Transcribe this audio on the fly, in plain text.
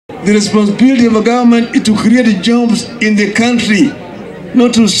The responsibility of a government is to create jobs in the country,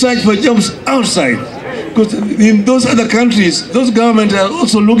 not to search for jobs outside. Because in those other countries, those governments are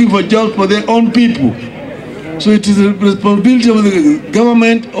also looking for jobs for their own people. So it is the responsibility of the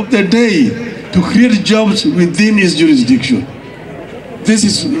government of the day to create jobs within its jurisdiction. This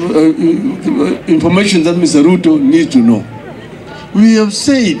is information that Mr. Ruto needs to know. We have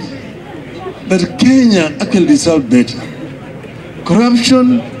said that Kenya actually deserves better.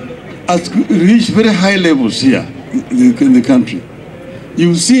 Corruption has reached very high levels here in the country.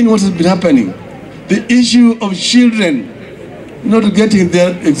 You've seen what has been happening. The issue of children not getting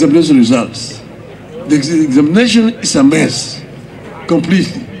their examination results. The examination is a mess,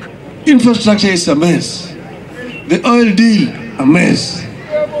 completely. Infrastructure is a mess. The oil deal, a mess.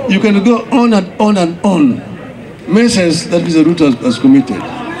 You can go on and on and on. Messes that Mr. Ruto has committed.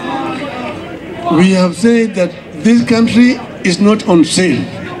 We have said that this country is not on sale.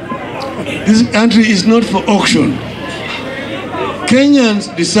 This country is not for auction.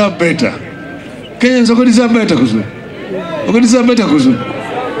 Kenyans deserve better. Kenyans deserve better, kuzu. Deserve better, kuzu.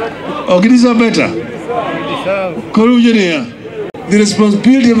 Deserve better. The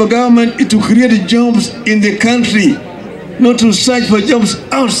responsibility of a government is to create jobs in the country, not to search for jobs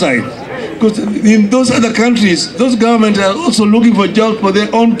outside. Because in those other countries, those governments are also looking for jobs for their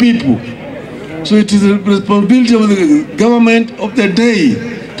own people. So it is the responsibility of the government of the day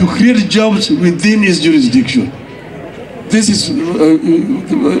to create jobs within its jurisdiction. This is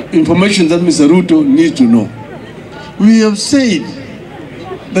information that Mr. Ruto needs to know. We have said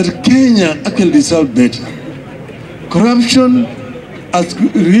that Kenya actually deserves better. Corruption has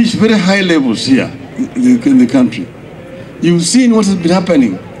reached very high levels here in the country. You've seen what has been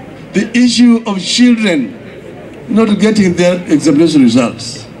happening. The issue of children not getting their examination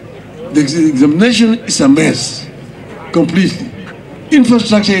results. The examination is a mess, completely.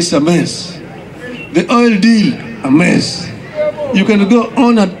 Infrastructure is a mess. The oil deal, a mess. You can go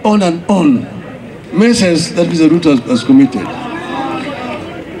on and on and on. Messes that Mr. Ruto has committed.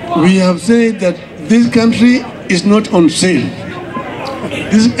 We have said that this country is not on sale.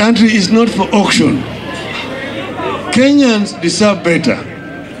 This country is not for auction. Kenyans deserve better.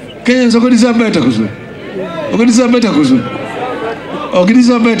 Kenyans deserve better, kuzu. Deserve better, kuzu.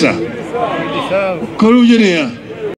 Deserve better.